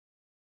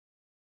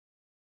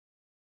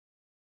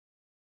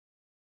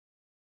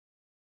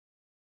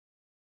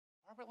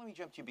Barbara, let me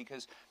jump to you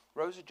because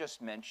Rosa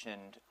just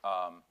mentioned,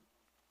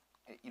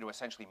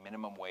 essentially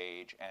minimum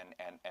wage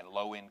and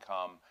low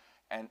income.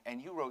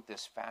 And you wrote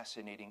this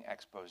fascinating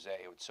expose.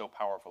 It's so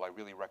powerful. I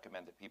really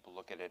recommend that people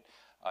look at it,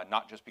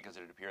 not just because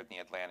it appeared in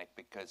the Atlantic,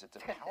 because it's a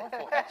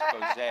powerful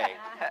expose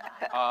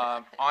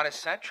on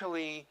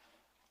essentially,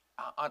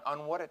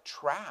 on what a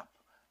trap,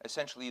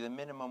 essentially, the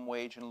minimum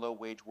wage and low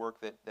wage work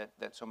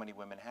that so many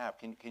women have.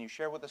 Can you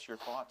share with us your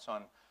thoughts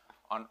on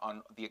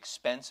the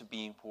expense of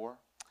being poor?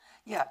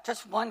 Yeah,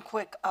 just one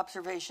quick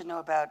observation though,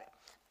 about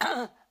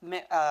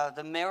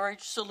the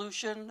marriage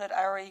solution that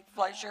Ari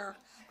Fleischer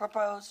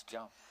proposed.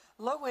 Yeah.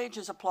 Low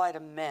wages apply to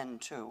men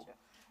too,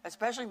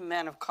 especially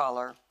men of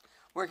color,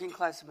 working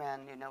class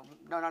men,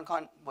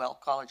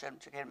 college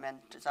educated men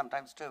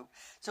sometimes too.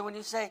 So when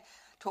you say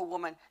to a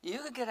woman, you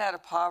could get out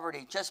of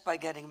poverty just by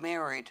getting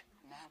married,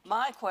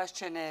 my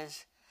question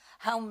is,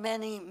 how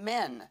many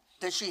men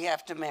does she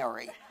have to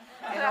marry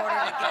in order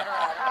to get her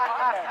out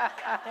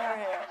of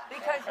poverty?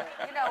 Because,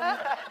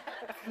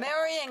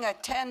 marrying a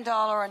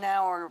 $10 an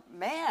hour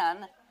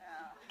man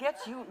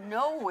gets you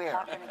nowhere.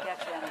 Not going to get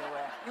you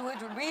anywhere. You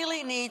would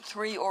really need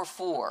 3 or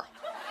 4,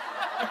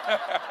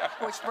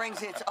 which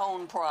brings its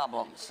own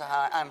problems,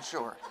 I'm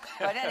sure.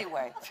 But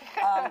anyway,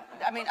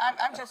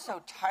 I'm just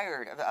so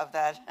tired of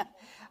that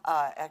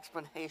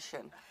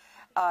explanation.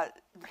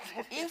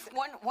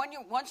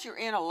 Once you're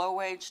in a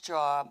low-wage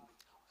job,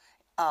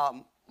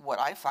 what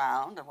I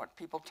found and what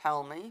people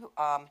tell me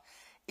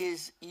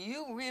is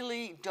you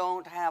really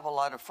don't have a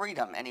lot of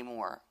freedom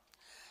anymore.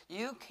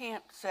 You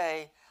can't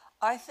say,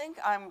 I think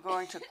I'm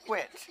going to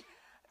quit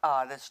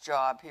this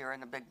job here in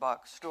the big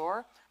box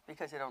store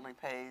because it only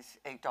pays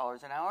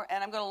 $8 an hour,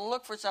 and I'm going to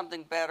look for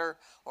something better,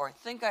 or I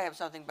think I have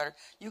something better.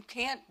 You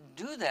can't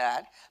do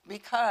that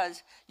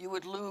because you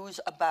would lose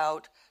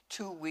about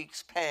 2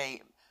 weeks'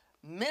 pay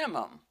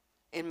minimum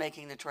in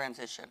making the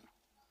transition.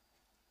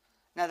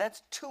 Now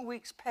that's 2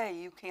 weeks' pay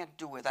you can't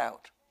do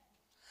without.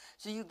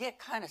 So you get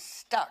kind of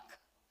stuck,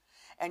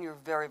 and you're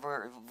very,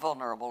 very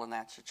vulnerable in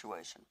that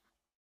situation.